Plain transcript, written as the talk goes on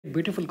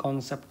Beautiful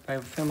concept by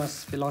a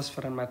famous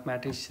philosopher and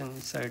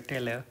mathematician Sir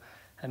Taylor,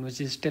 and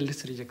which is Taylor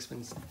series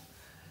expansion.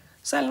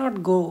 So I'll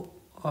not go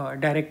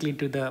directly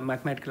to the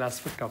mathematical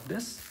aspect of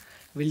this.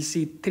 We'll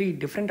see three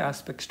different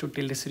aspects to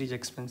Taylor series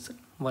expansion.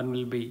 One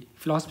will be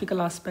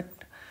philosophical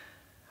aspect,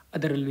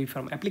 other will be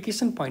from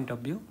application point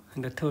of view,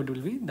 and the third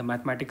will be the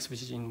mathematics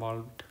which is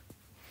involved.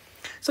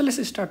 So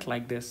let's start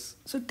like this.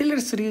 So Taylor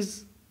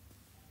series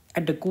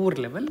at the core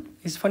level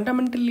is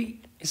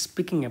fundamentally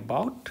speaking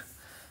about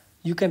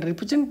you can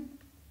represent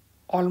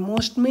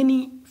almost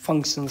many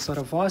functions or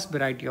a vast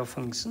variety of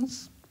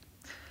functions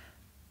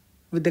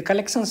with the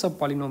collections of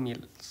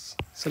polynomials.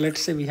 So let's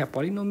say we have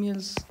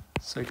polynomials,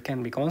 so it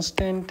can be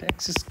constant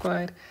x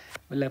square,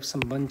 we'll have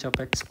some bunch of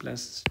x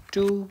plus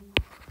 2,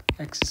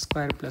 x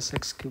square plus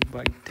x cubed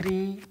by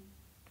 3,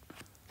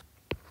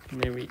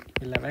 maybe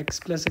we'll have x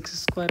plus x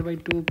square by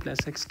 2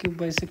 plus x cubed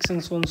by 6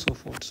 and so on and so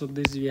forth. So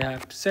this we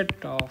have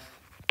sets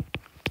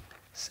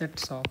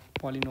of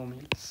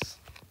polynomials.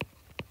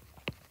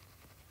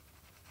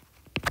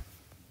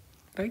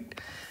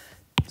 Right?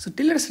 So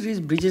Taylor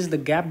series bridges the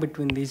gap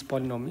between these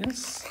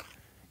polynomials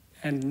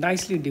and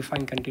nicely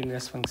define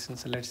continuous functions.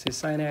 So let's say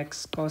sin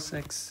x, cos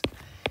x,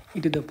 e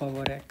to the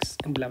power x,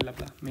 and blah blah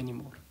blah, many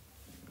more.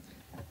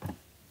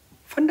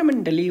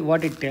 Fundamentally,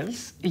 what it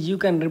tells is you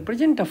can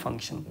represent a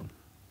function.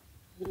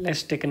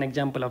 Let's take an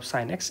example of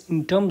sin x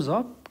in terms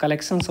of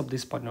collections of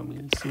these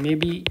polynomials.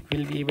 Maybe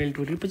we'll be able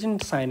to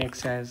represent sin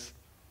x as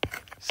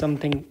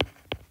something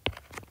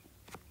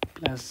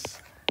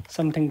plus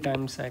something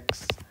times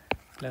x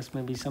plus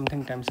maybe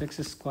something times x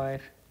square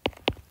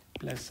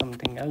plus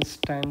something else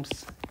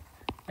times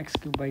x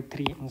cubed by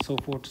 3 and so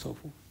forth, so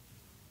forth.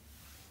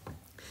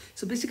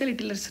 So basically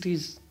Taylor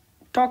series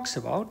talks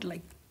about like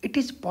it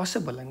is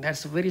possible, and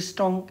that's a very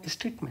strong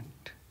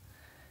statement,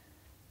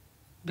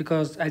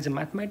 because as a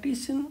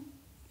mathematician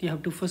you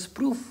have to first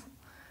prove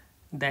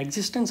the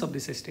existence of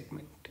this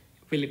statement.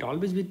 Will it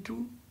always be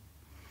true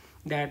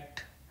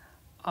that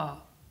a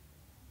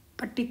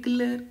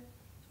particular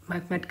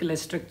mathematical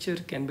structure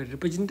can be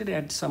represented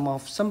at some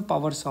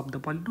powers of the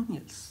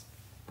polynomials?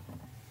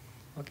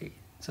 Okay,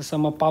 so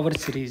sum of power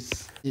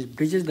series it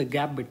bridges the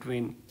gap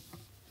between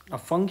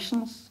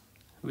functions,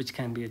 which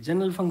can be a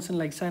general function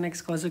like sin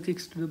x, cos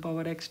x to the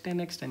power x, tan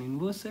x, and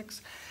inverse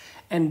x,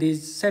 and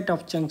this set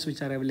of chunks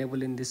which are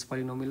available in this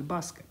polynomial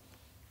basket.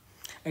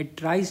 It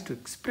tries to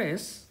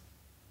express,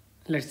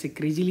 let's say,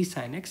 crazily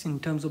sin x in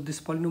terms of this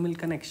polynomial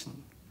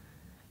connection.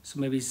 So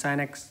maybe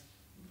sin x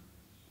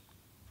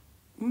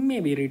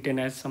may be written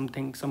as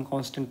something, some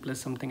constant plus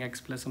something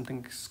x plus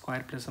something x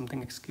square plus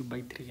something x cubed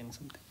by 3 and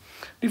something.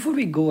 Before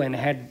we go and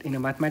head in a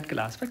mathematical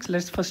aspects,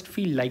 let's first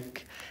feel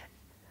like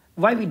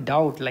why we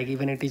doubt like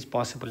even it is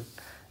possible.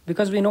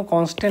 Because we know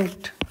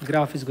constant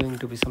graph is going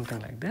to be something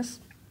like this.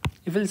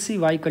 If we'll see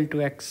y equal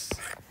to x,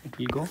 it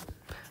will go.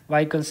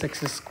 Y equals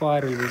x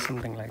square will be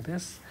something like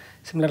this.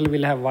 Similarly,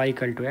 we'll have y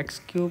equal to x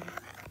cube.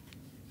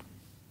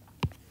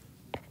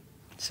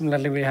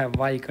 Similarly, we have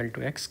y equal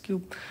to x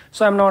cube.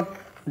 So I'm not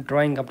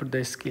drawing up to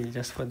the scale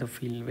just for the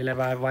feel. We'll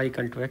have y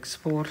equal to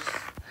x4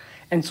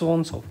 and so on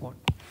and so forth.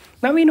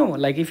 Now we know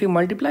like if you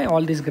multiply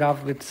all this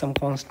graph with some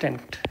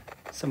constant,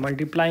 so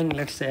multiplying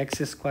let's say x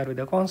square with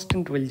a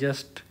constant will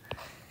just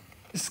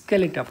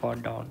scale it up or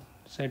down.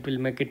 So it will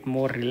make it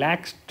more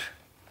relaxed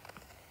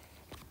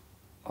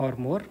or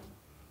more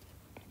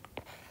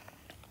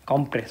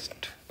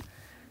compressed.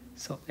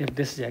 So if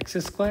this is x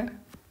square,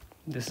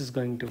 this is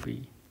going to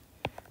be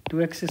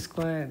 2x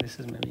square,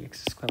 this is maybe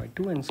x square by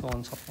 2 and so on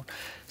and so forth.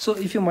 So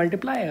if you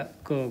multiply a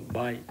curve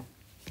by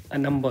a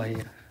number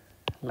here,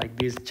 like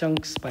these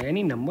chunks by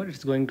any number,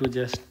 it's going to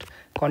just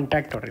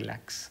contract or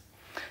relax.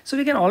 So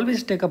we can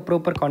always take a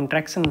proper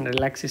contraction and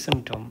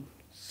relaxation term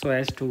so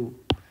as to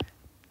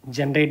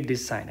generate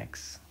this sin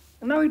x.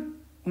 Now it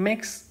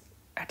makes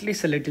at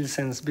least a little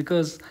sense,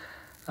 because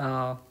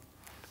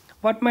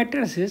what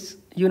matters is,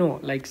 you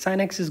know, like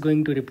sin x is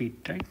going to repeat,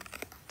 right?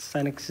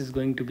 Sin x is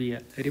going to be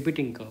a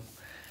repeating curve.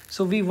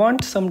 So we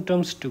want some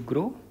terms to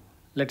grow.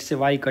 Let's say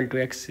y equal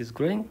to x is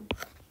growing.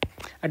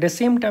 At the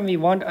same time, we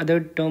want other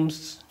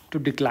terms to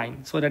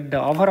decline, so that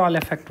the overall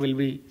effect will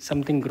be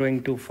something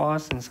growing too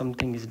fast and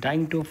something is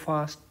dying too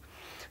fast.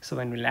 So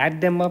when we'll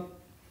add them up,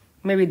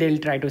 maybe they'll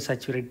try to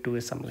saturate to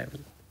some level.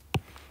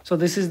 So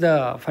this is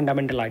the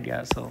fundamental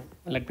idea. So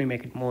let me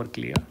make it more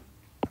clear.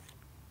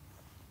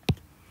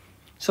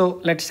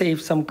 So let's say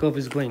if some curve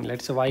is going,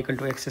 let's say y equal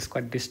to x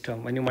squared, this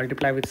term, when you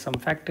multiply with some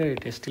factor,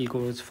 it still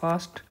goes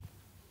fast.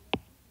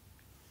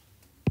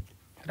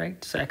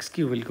 Right, so x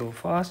cube will go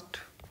fast,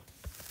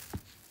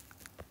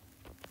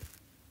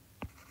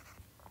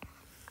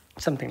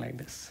 something like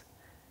this.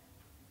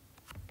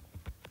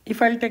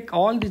 If I'll take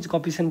all these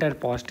coefficients are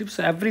positive,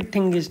 so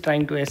everything is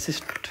trying to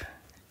assist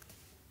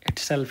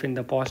itself in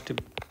the positive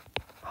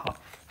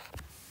half.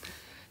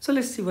 So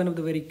let's see one of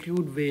the very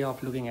crude way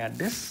of looking at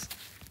this.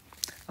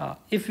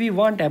 If we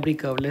want every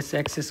curve, let's say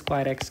x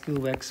square, x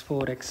cube,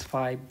 x4,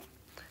 x5,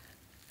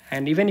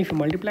 and even if you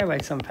multiply by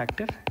some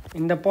factor,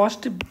 in the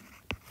positive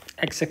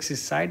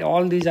x-axis side,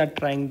 all these are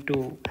trying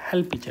to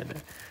help each other.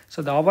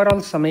 So the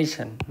overall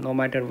summation, no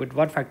matter with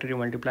what factor you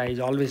multiply, is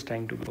always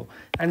trying to grow.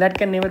 And that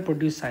can never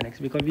produce sin x,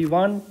 because we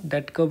want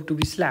that curve to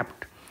be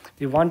slapped.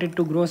 We want it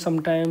to grow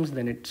sometimes,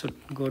 then it should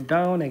go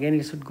down, again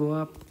it should go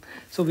up.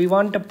 So we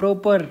want a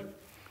proper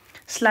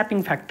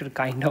slapping factor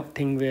kind of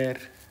thing, where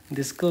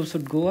this curve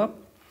should go up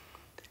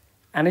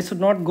and it should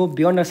not go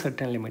beyond a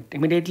certain limit.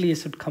 Immediately it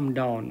should come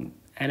down.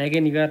 And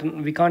again,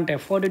 we can't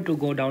afford it to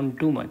go down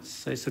too much.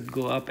 So it should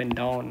go up and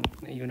down,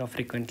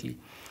 frequently.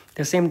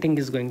 The same thing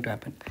is going to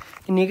happen.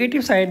 In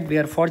negative side, we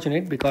are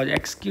fortunate because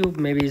x cube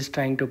maybe is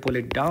trying to pull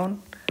it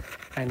down,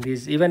 and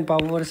these even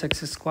powers x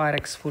square,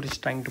 x4 is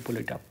trying to pull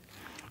it up.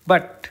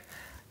 But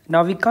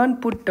now we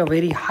can't put a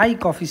very high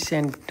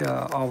coefficient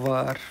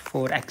over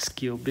for x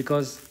cube,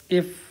 because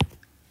if,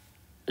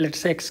 let's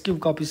say, x cube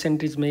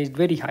coefficient is made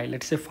very high,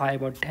 let's say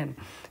 5 or 10,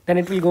 then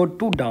it will go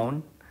 2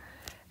 down,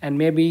 and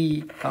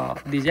maybe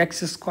these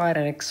x square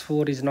and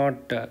x4 is not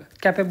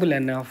capable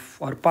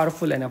enough or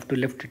powerful enough to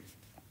lift it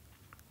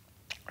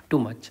too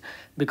much,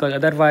 because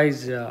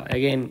otherwise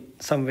again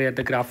somewhere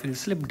the graph will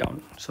slip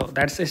down. So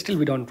that's still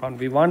we don't want.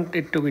 We want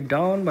it to be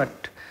down,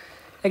 but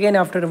again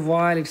after a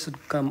while it should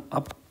come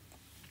up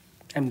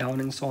and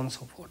down and so on and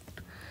so forth.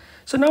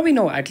 So now we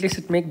know, at least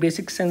it makes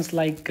basic sense,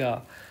 like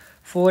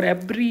for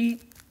every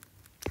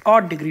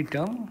odd degree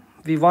term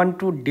we want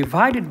to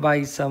divide it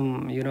by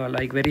some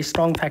like very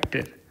strong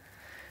factor,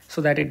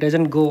 so that it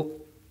doesn't go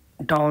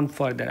down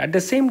further. At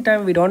the same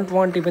time, we don't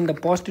want even the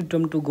positive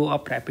term to go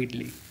up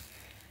rapidly.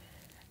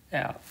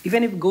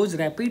 Even if it goes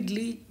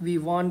rapidly, we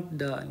want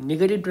the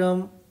negative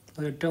term,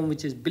 or the term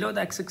which is below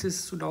the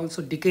x-axis, should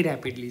also decay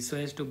rapidly, so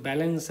as to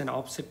balance and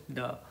offset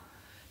the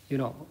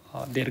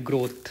their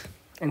growth,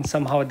 and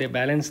somehow they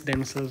balance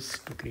themselves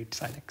to create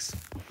sin x.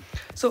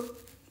 So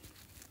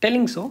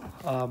telling so,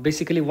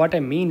 basically what I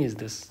mean is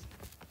this,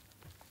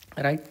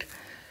 right?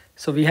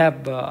 So we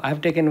have I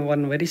have taken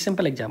one very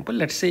simple example.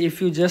 Let's say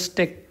if you just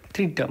take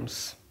 3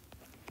 terms,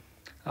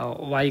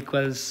 y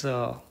equals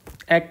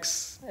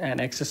x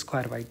and x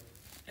square, y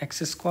x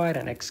square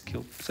and x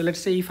cube. So let's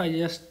say if I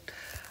just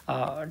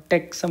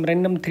take some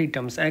random 3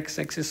 terms, x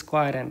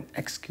square and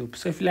x cube.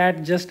 So if you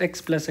add just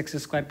x plus x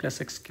square plus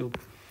x cube,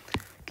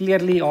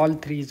 clearly all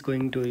 3 is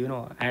going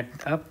to add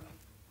up,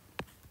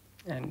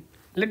 and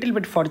little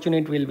bit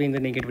fortunate will be in the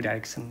negative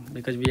direction,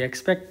 because we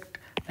expect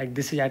like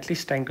this is at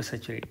least trying to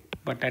saturate,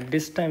 but at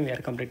this time we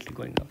are completely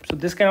going up. So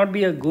this cannot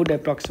be a good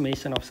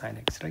approximation of sin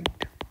x, right?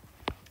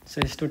 So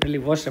it's totally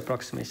worst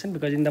approximation,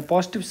 because in the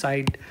positive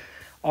side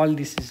all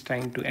this is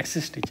trying to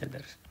assist each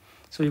other.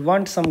 So we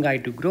want some guy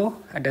to grow,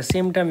 at the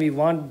same time we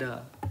want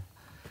the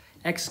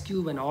x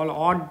cube and all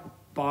odd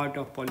part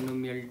of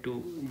polynomial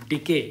to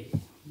decay,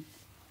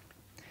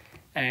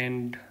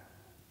 and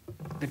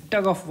the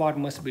tug of war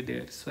must be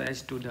there, so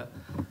as to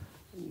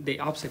they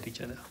offset each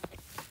other.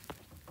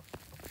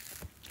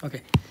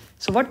 Okay,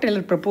 so what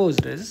Taylor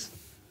proposed is,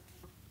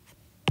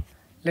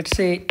 let's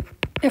say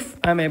if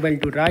I'm able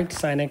to write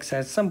sin x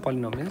as some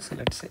polynomial, so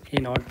let's say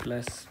a0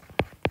 plus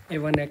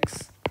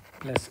a1x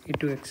plus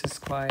a2x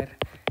square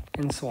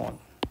and so on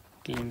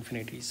till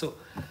infinity. So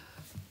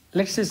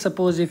let's say,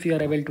 suppose if you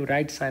are able to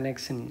write sin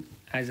x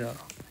as a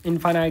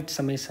infinite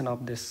summation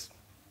of this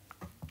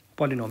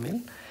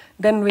polynomial,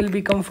 then we'll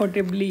be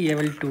comfortably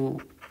able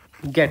to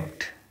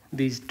get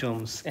these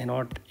terms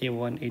a0,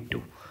 a1,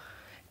 a2.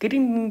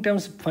 Getting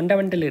terms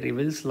fundamentally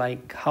reveals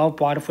like how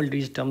powerful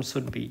these terms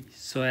should be,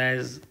 so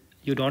as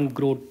you don't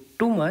grow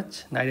too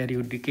much, neither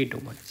you decay too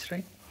much,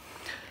 right?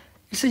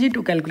 It's easy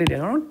to calculate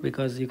a0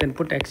 because you can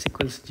put x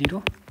equals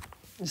 0,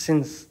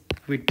 since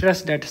we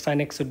trust that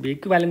sin x should be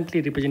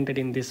equivalently represented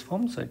in this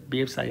form, so it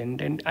behaves as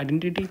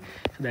identity,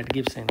 so that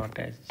gives a0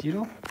 as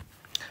 0.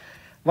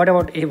 What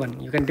about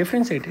a1? You can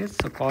differentiate it,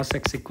 so cos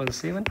x equals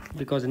a1,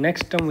 because the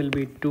next term will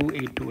be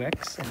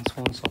 2a2x and so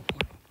on and so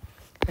forth.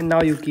 And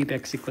now you keep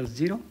x equals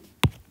 0,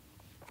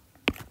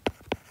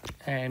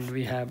 and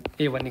we have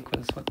a1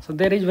 equals 1. So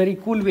there is very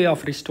cool way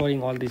of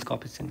restoring all these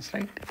coefficients,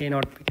 right?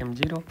 a0 became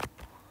 0,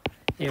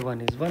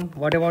 a1 is 1.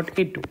 What about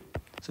a2?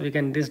 So we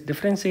can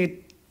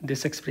differentiate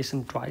this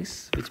expression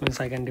twice, which means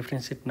I can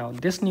differentiate now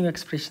this new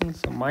expression,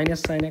 so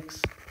minus sin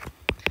x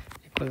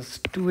equals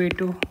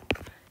 2a2.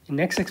 In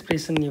next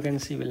expression you can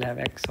see we'll have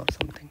x or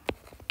something.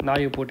 Now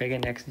you put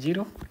again x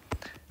 0,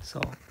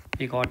 so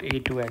we got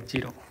a2 at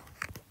 0,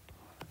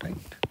 right?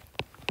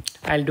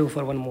 I'll do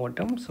for one more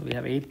term, so we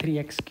have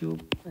a3x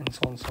cube and so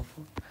on and so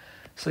forth.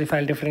 So if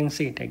I'll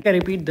differentiate again, I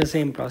repeat the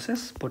same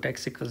process, put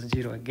x equals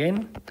 0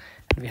 again,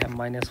 and we have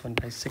minus 1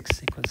 by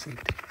 6 equals a3.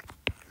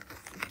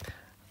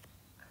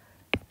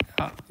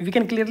 We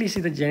can clearly see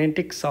the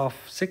genetics of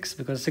 6,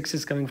 because 6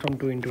 is coming from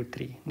 2 into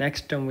 3.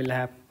 Next term will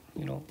have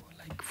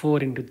like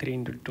 4 into 3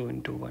 into 2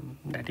 into 1,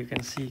 that you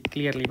can see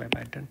clearly by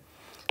pattern.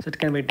 So it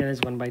can be written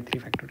as 1 by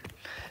 3 factorial.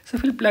 So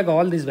if we plug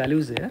all these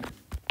values there,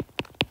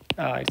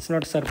 it's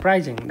not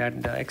surprising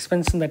that the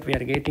expansion that we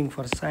are getting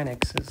for sin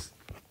x is,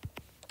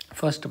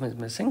 first term is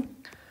missing.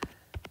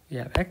 We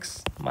have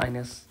x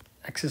minus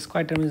x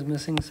square term is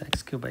missing, so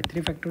x cubed by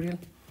 3 factorial.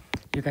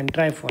 You can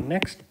try for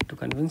next to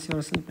convince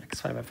yourself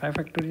x5 by 5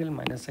 factorial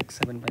minus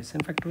x7 by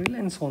 7 factorial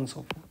and so on and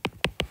so forth.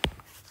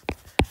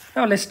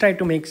 Now let's try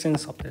to make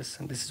sense of this,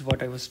 and this is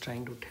what I was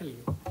trying to tell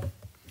you.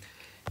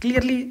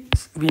 Clearly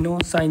we know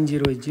sine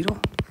 0 is 0.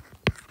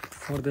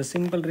 For the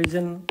simple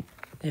reason,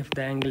 if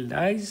the angle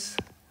dies,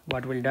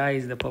 what will die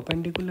is the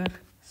perpendicular.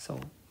 So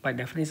by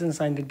definition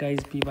sine theta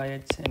is p by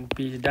h, and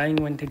p is dying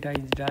when theta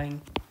is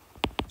dying.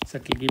 So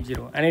it will give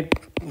 0, and it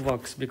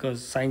works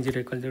because sine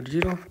 0 equals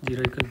 0,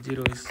 0 equals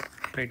 0 is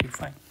pretty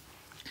fine.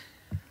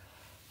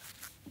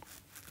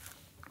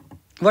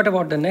 What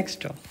about the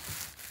next term?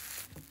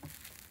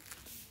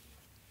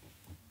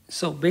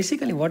 So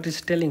basically what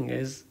it's telling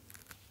is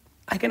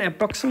I can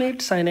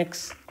approximate sin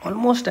x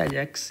almost as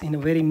x in a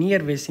very near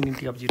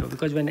vicinity of 0,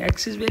 because when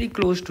x is very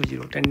close to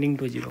 0, tending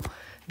to 0,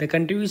 the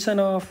contribution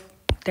of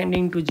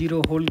tending to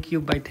 0 whole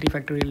cube by 3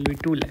 factorial will be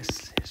too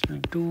less. It will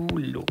be too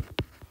low.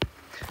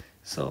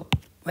 So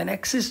when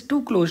x is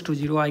too close to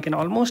 0, I can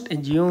almost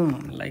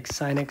assume like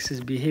sin x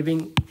is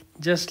behaving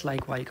just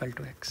like y equal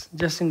to x,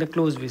 just in the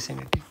close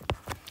vicinity.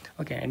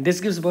 Okay, and this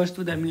gives birth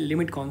to the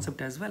limit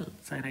concept as well.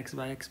 Sin x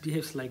by x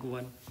behaves like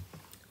 1,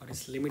 or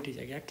its limit is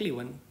exactly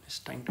 1. It's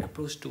trying to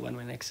approach to 1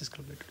 when x is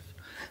closer to 0.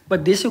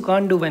 But this you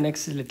can't do when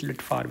x is a little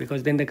bit far,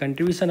 because then the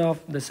contribution of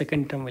the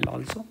second term will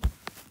also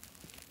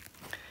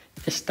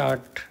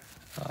start,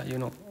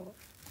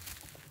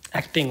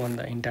 acting on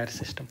the entire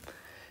system.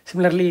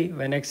 Similarly,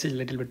 when x is a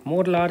little bit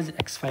more large,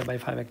 x5 by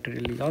 5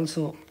 factorial is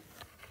also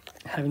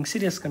having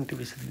serious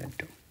contribution in that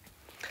term.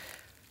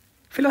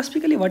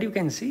 Philosophically, what you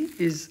can see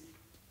is,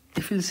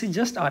 if you see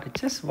just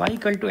RHS, y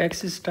equal to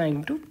x is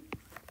trying to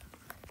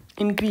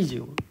increase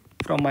you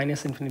from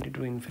minus infinity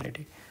to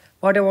infinity.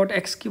 What about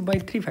x cube by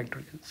 3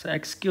 factorial? So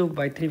x cube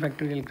by 3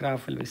 factorial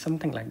graph will be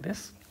something like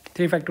this.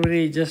 3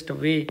 factorial is just a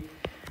way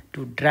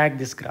to drag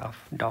this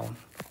graph down.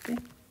 Okay.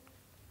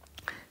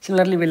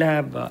 Similarly, we'll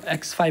have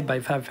x5 by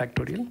 5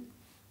 factorial.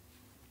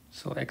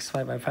 So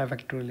x5 by 5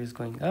 factorial is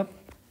going up,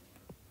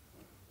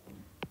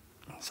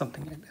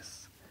 something like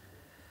this.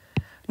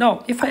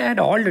 Now, if I add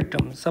all the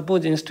terms,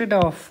 suppose instead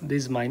of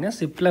this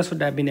minus, if plus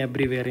would have been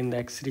everywhere in the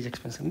x series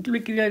expansion, it will be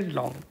clearly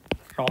wrong,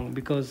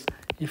 because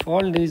if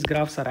all these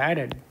graphs are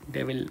added,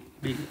 they will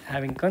be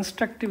having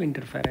constructive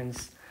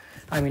interference.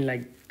 I mean,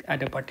 like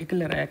at a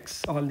particular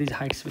x, all these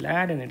heights will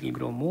add and it will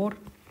grow more.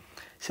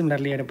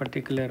 Similarly, at a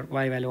particular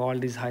y value, all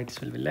these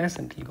heights will be less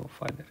and it will go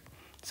further.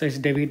 So it's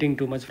deviating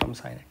too much from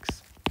sin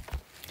x.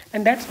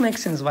 And that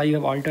makes sense why you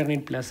have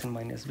alternate plus and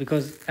minus,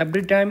 because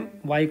every time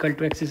y equal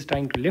to x is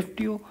trying to lift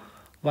you,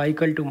 y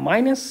equal to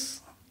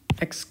minus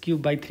x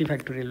cube by 3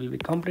 factorial will be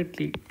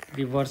completely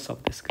reverse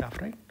of this graph,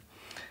 right?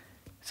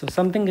 So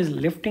something is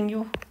lifting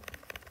you,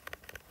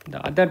 the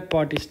other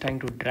part is trying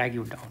to drag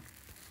you down.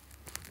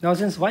 Now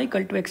since y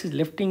equal to x is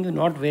lifting you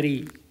not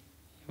very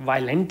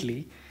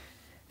violently,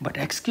 but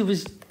x cube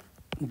is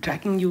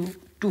dragging you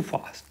too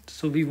fast.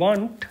 So we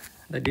want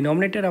the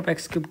denominator of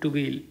x cube to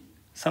be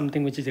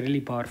something which is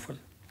really powerful.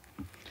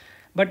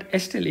 But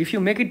still, if you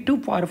make it too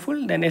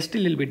powerful, then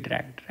still will be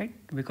dragged, right?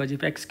 Because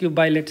if x cube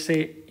by, let's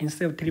say,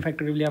 instead of 3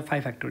 factorial, we have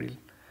 5 factorial,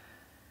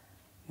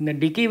 the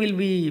decay will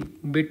be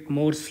a bit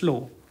more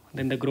slow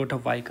than the growth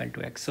of y equal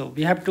to x. So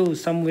we have to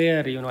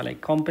somewhere,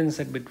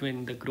 compensate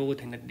between the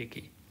growth and the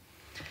decay.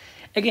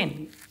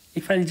 Again,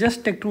 if I'll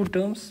just take two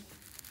terms,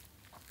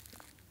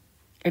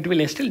 it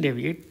will still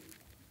deviate,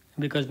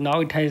 because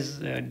now it has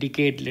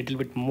decayed a little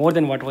bit more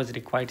than what was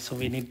required. So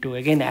we need to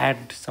again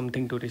add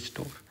something to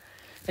restore.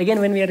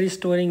 Again, when we are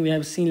restoring, we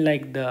have seen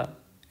like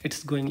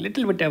it's going a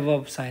little bit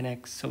above sin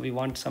x. So we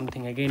want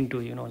something again to,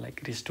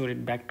 restore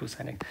it back to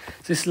sin x.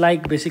 So it's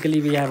like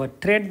basically we have a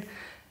thread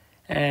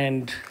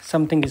and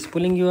something is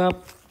pulling you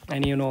up,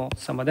 and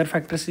some other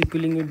factors is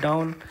pulling you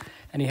down,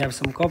 and you have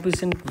some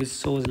coefficient which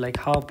shows like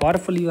how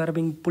powerfully you are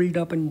being pulled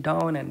up and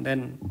down, and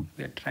then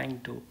we are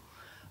trying to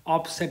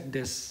offset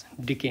this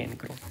decay and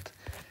growth.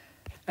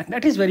 And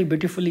that is very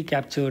beautifully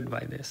captured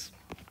by this.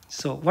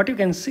 So what you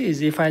can see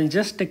is, if I'll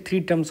just take 3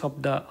 terms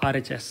of the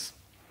RHS,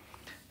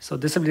 so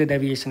this will be the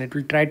deviation. It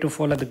will try to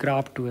follow the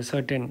graph to a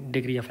certain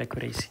degree of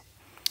accuracy.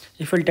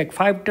 If we'll take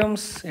 5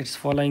 terms, it's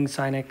following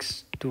sin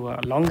x to a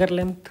longer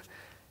length.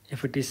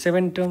 If it is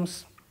 7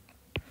 terms,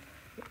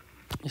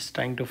 it's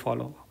trying to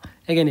follow.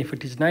 Again, if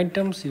it is 9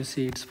 terms, you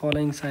see it's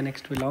following sin x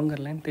to a longer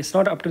length. It's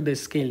not up to the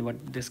scale,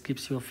 but this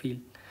gives you a feel.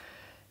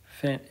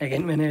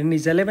 Again, when n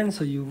is 11,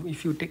 so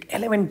if you take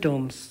 11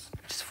 terms,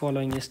 it's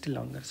following still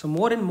longer. So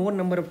more and more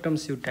number of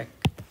terms you take,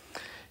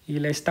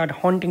 you'll start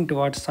hunting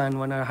towards sin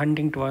 1 or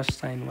hunting towards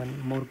sin 1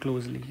 more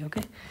closely.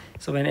 Okay,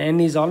 so when n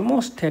is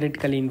almost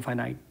theoretically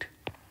infinite,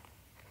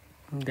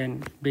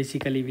 then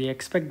basically we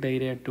expect the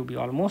area to be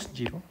almost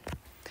 0.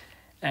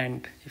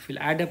 And if we'll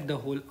add up the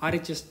whole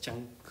RHS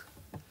chunk,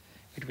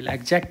 it will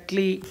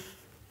exactly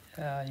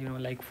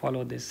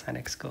follow this sin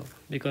x curve,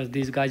 because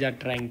these guys are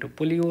trying to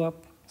pull you up,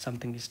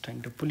 something is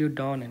trying to pull you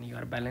down, and you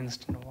are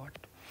balanced in what.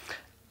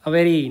 A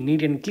very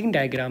neat and clean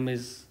diagram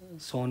is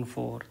shown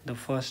for the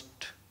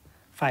first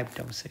 5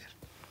 terms here.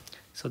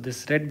 So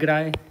this red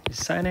guy is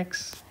sin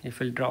x.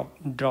 If we'll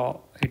draw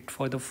it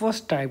for the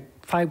first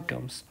 5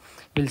 terms,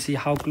 we'll see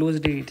how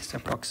closely it is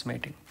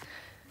approximating.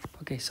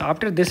 Okay, so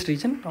after this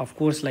region, of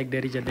course, like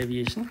there is a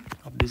deviation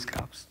of these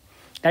graphs.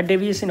 That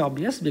deviation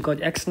obvious because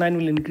x9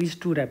 will increase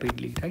too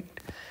rapidly, right?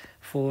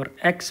 For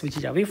x which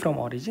is away from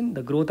origin,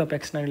 the growth of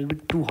x9 will be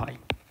too high.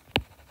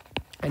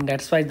 And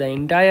that's why the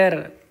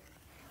entire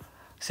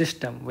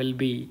system will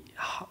be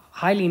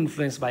highly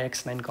influenced by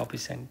x9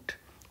 coefficient.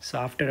 So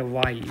after a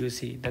while, you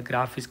see the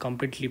graph is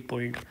completely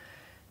pulled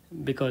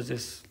because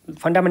this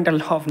fundamental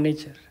law of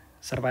nature,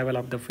 survival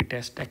of the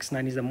fittest.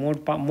 X9 is the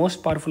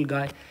most powerful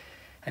guy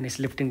and is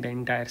lifting the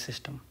entire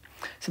system.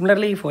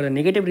 Similarly, for the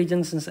negative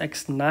region, since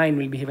x9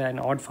 will behave as an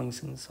odd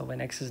function, so when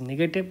x is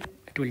negative,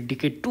 it will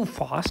decay too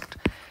fast,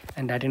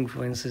 and that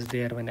influence is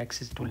there when x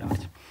is too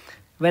large.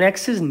 When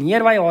x is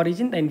nearby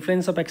origin, the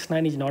influence of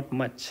x9 is not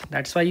much.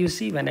 That's why you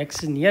see when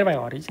x is nearby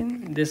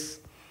origin, this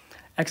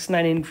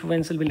x9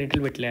 influence will be a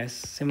little bit less.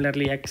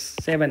 Similarly,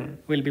 x7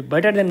 will be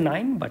better than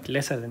 9 but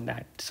lesser than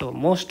that. So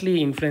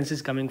mostly influence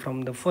is coming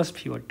from the first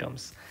few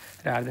terms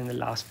rather than the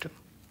last term.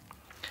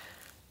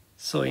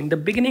 So in the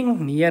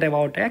beginning, near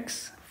about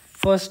x,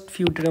 first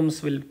few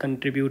terms will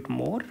contribute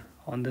more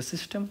on the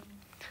system.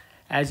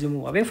 As you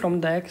move away from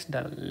the x,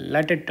 the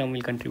latter term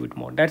will contribute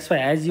more. That's why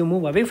as you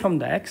move away from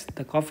the x,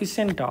 the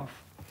coefficient of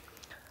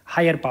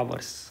higher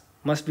powers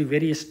must be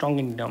very strong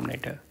in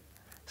denominator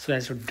so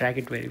as to drag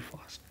it very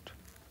fast.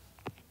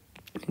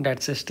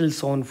 That's still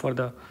shown for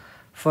the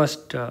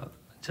first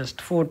just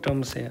 4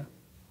 terms here,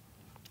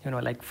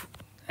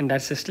 and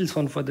that's still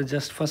shown for the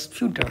just first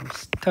few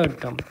terms.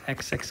 Third term,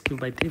 x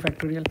cubed by 3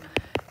 factorial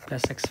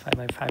plus x5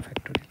 by 5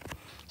 factorial.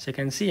 So you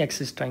can see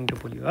x is trying to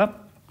pull you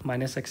up,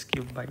 minus x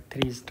cubed by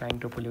 3 is trying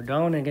to pull you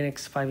down, again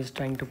x5 is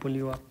trying to pull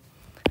you up,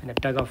 and the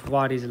tug of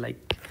war is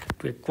like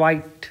to a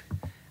quite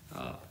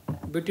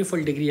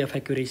beautiful degree of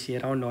accuracy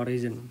around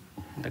origin.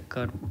 The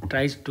curve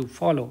tries to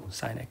follow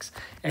sin x,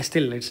 and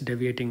still it's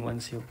deviating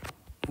once you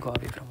go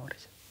away from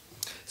origin.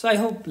 So I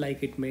hope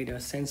like it made a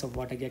sense of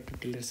what exactly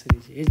Taylor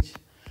series is.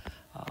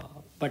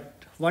 But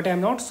what I have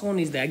not shown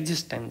is the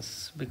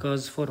existence,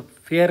 because for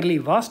fairly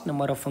vast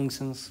number of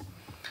functions,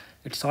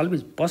 it's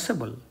always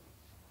possible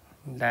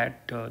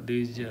that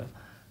these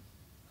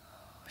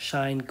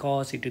sine,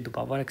 cos, e to the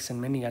power x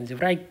and many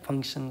algebraic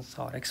functions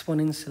or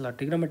exponential or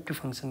trigonometric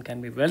function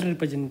can be well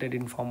represented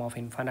in form of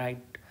infinite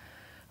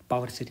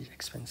power series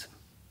expansion.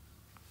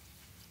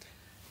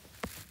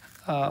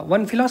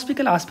 One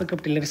philosophical aspect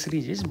of Taylor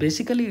series is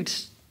basically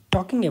it's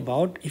talking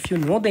about if you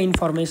know the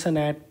information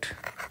at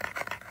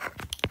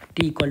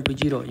t equal to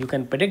 0, you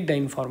can predict the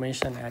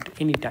information at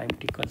any time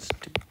t equals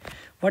to t.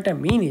 What I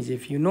mean is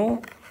if you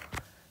know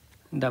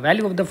the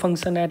value of the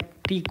function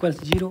at t equals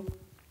 0,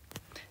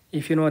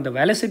 if you know the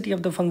velocity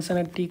of the function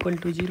at t equal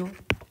to 0,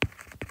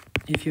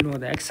 if you know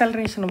the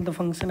acceleration of the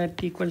function at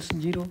t equals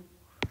 0,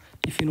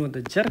 if you know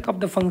the jerk of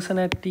the function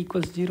at t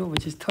equals 0,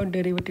 which is third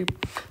derivative.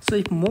 So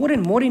if more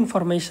and more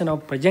information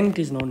of present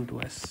is known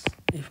to us,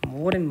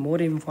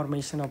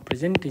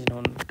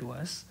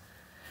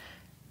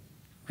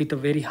 with a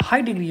very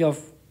high degree of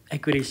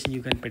accuracy,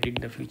 you can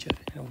predict the future.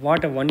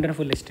 What a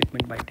wonderful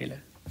statement by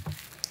Taylor.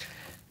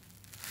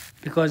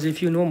 Because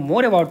if you know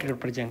more about your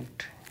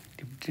present,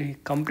 the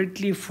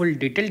completely full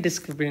detailed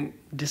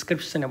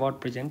description about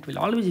present will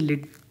always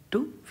lead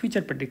to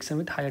future prediction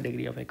with higher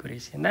degree of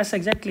accuracy. And that's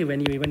exactly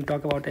when you even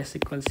talk about s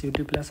equals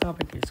ut plus half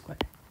at v square.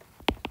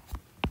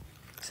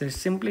 So it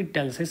simply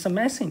tells, it's a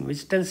massing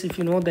which tells if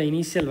you know the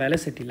initial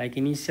velocity, like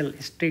initial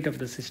state of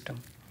the system,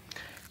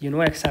 you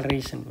know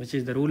acceleration, which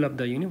is the rule of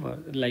the universe,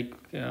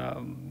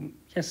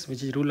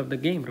 which is rule of the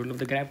game, rule of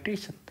the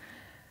gravitation.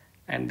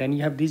 And then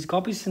you have these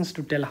coefficients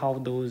to tell how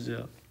those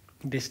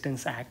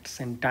distance acts,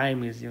 and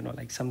time is,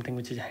 like something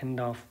which is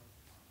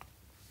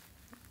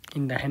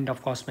in the hand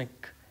of cosmic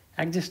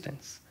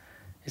existence.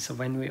 It's a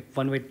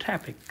one-way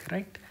traffic,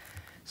 right?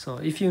 So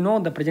if you know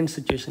the present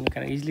situation, you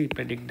can easily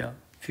predict the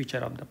future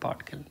of the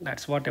particle.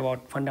 That's what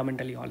about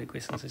fundamentally all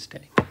equations is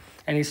telling.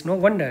 And it's no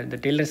wonder the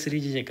Taylor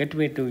series is a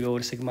gateway to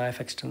your sigma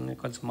f external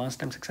equals mass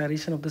times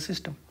acceleration of the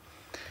system.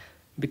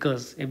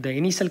 Because if the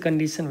initial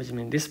condition, which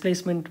means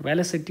displacement,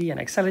 velocity, and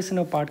acceleration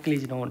of particle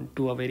is known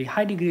to a very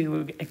high degree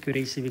of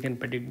accuracy, we can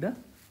predict the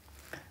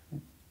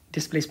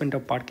displacement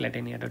of particle at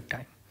any other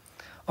time.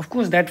 Of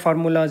course, that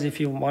formulas, if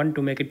you want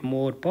to make it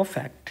more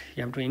perfect,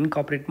 you have to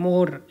incorporate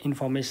more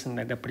information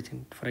at the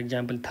present. For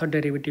example, third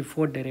derivative,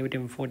 fourth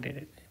derivative,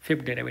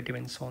 fifth derivative,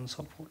 and so on and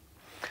so forth.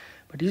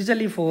 But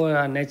usually for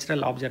a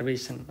natural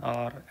observation,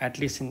 or at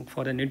least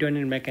for the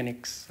Newtonian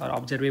mechanics or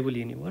observable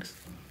universe,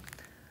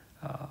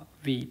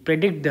 we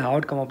predict the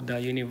outcome of the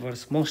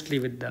universe mostly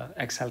with the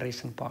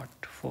acceleration part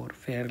for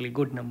fairly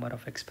good number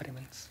of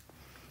experiments.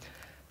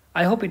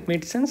 I hope it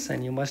made sense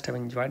and you must have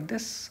enjoyed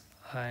this,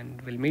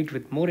 and we'll meet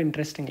with more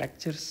interesting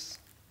lectures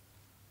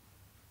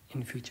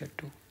in future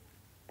too.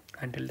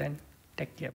 Until then, take care.